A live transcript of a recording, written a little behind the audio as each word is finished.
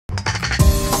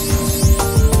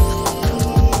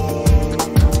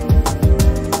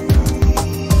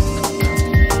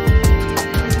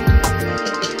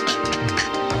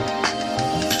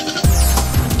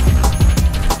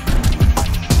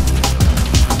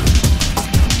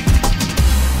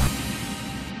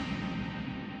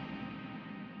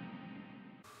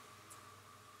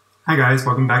Hi guys,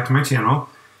 welcome back to my channel.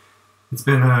 It's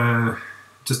been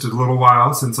just a little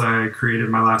while since I created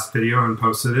my last video and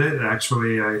posted it.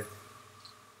 Actually, I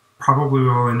probably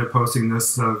will end up posting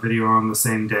this video on the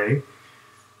same day.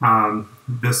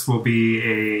 This will be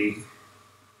a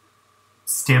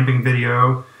stamping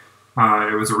video.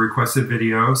 It was a requested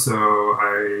video, so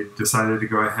I decided to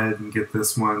go ahead and get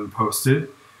this one posted.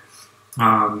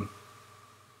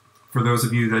 For those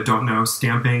of you that don't know,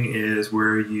 stamping is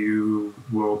where you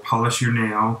will polish your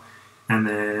nail and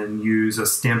then use a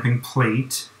stamping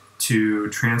plate to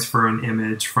transfer an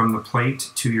image from the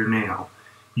plate to your nail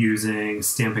using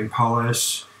stamping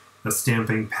polish, a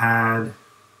stamping pad,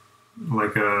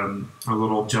 like a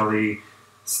little jelly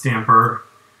stamper,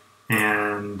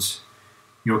 and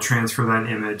you'll transfer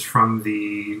that image from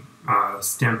the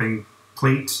stamping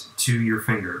plate to your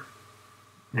finger.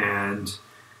 And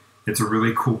it's a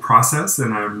really cool process,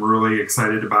 and I'm really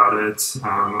excited about it.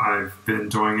 I've been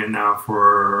doing it now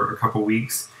for a couple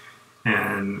weeks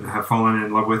and have fallen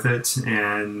in love with it,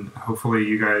 and hopefully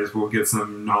you guys will get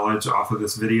some knowledge off of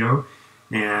this video.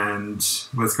 And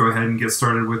let's go ahead and get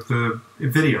started with the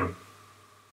video.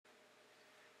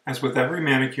 As with every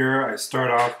manicure, I start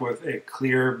off with a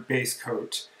clear base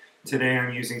coat. Today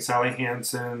I'm using Sally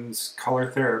Hansen's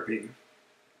Color Therapy.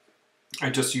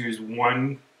 I just used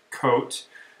one coat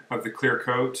of the clear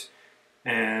coat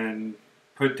and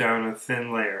put down a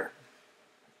thin layer.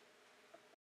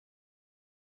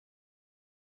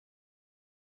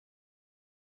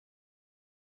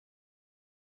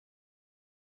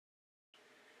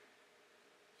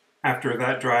 After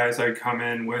that dries, I come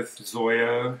in with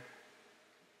Zoya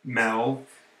Mel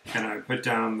and I put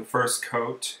down the first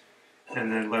coat and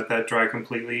then let that dry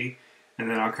completely, and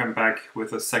then I'll come back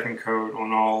with a second coat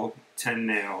on all 10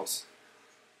 nails.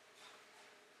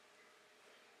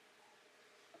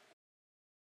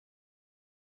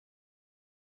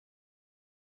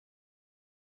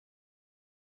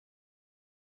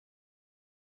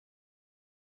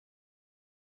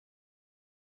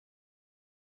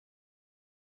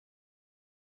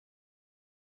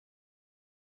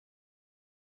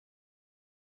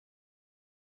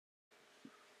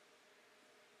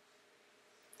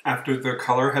 After the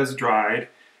color has dried,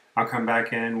 I'll come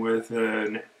back in with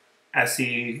an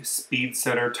Essie Speed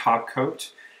Setter top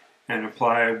coat and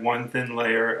apply one thin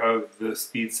layer of the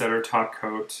Speed Setter top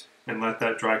coat and let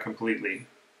that dry completely.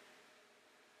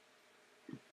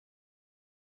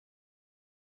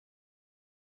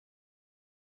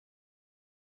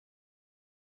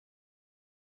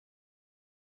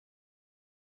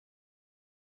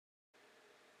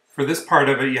 For this part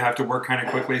of it, you have to work kind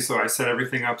of quickly, so I set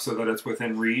everything up so that it's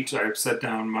within reach. I've set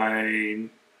down my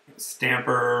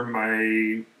stamper,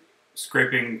 my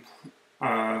scraping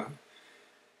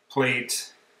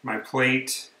plate, my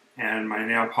plate, and my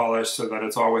nail polish so that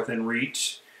it's all within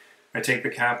reach. I take the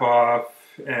cap off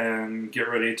and get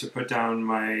ready to put down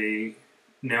my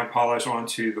nail polish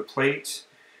onto the plate.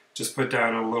 Just put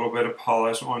down a little bit of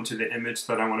polish onto the image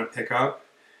that I want to pick up.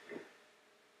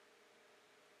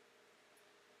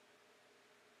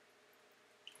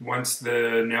 Once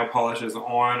the nail polish is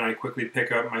on, I quickly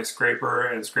pick up my scraper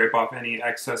and scrape off any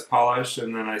excess polish,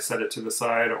 and then I set it to the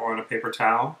side on a paper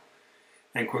towel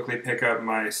and quickly pick up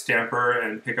my stamper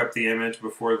and pick up the image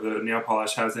before the nail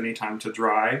polish has any time to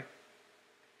dry.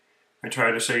 I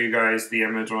tried to show you guys the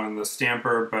image on the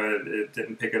stamper, but it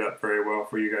didn't pick it up very well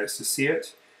for you guys to see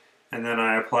it. And then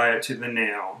I apply it to the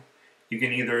nail. You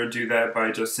can either do that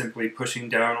by just simply pushing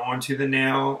down onto the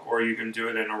nail, or you can do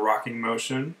it in a rocking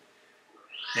motion.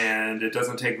 And it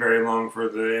doesn't take very long for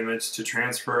the image to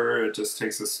transfer. It just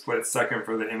takes a split second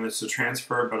for the image to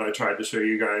transfer, but I tried to show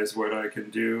you guys what I can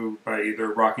do by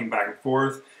either rocking back and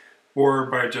forth or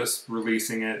by just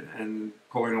releasing it and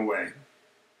pulling away.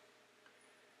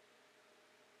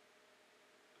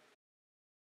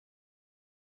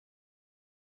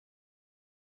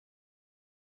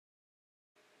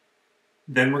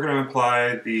 Then we're going to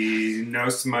apply the No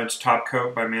Smudge Top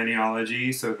Coat by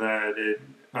Maniology so that it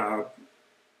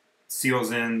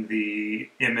seals in the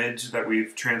image that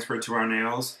we've transferred to our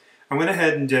nails. I went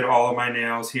ahead and did all of my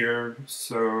nails here,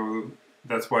 so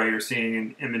that's why you're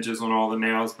seeing images on all the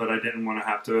nails, but I didn't want to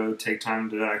have to take time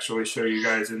to actually show you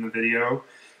guys in the video.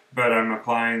 But I'm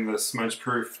applying the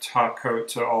smudge-proof top coat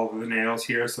to all of the nails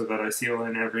here so that I seal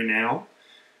in every nail.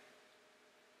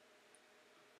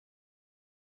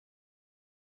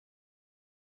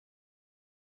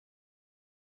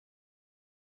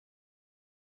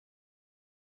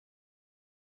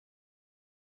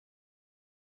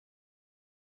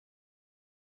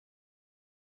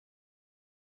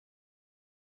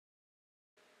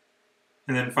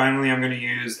 And then finally, I'm going to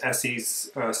use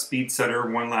Essie's Speed Setter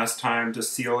one last time to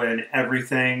seal in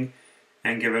everything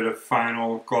and give it a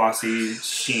final glossy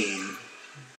sheen.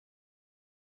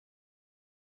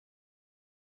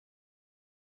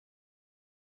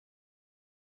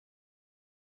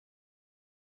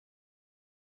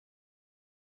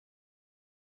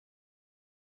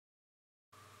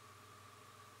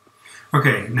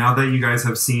 Okay, now that you guys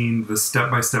have seen the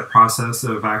step-by-step process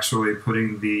of actually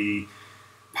putting the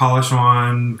polish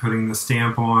on, putting the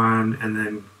stamp on, and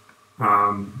then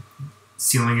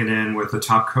sealing it in with the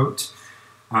top coat,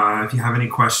 if you have any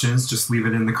questions, just leave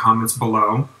it in the comments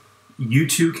below. You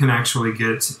too can actually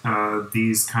get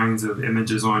these kinds of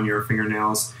images on your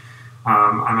fingernails.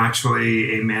 I'm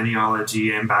actually a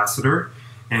Maniology ambassador,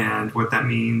 and what that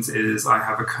means is I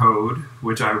have a code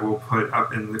which I will put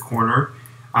up in the corner.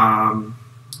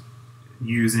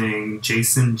 Using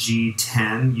Jason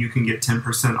G10, you can get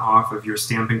 10% off of your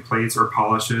stamping plates or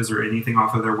polishes or anything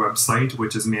off of their website,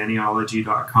 which is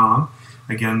maniology.com.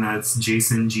 Again, that's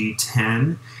Jason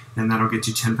G10, and that'll get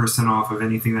you 10% off of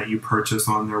anything that you purchase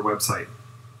on their website.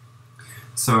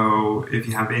 So if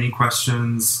you have any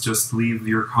questions, just leave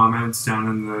your comments down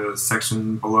in the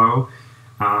section below.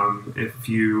 If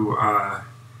you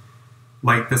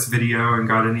like this video and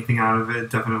got anything out of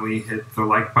it, definitely hit the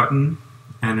like button.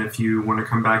 And if you want to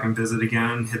come back and visit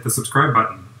again, hit the subscribe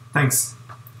button. Thanks.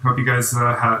 Hope you guys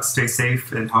stay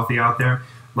safe and healthy out there.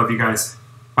 Love you guys.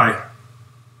 Bye.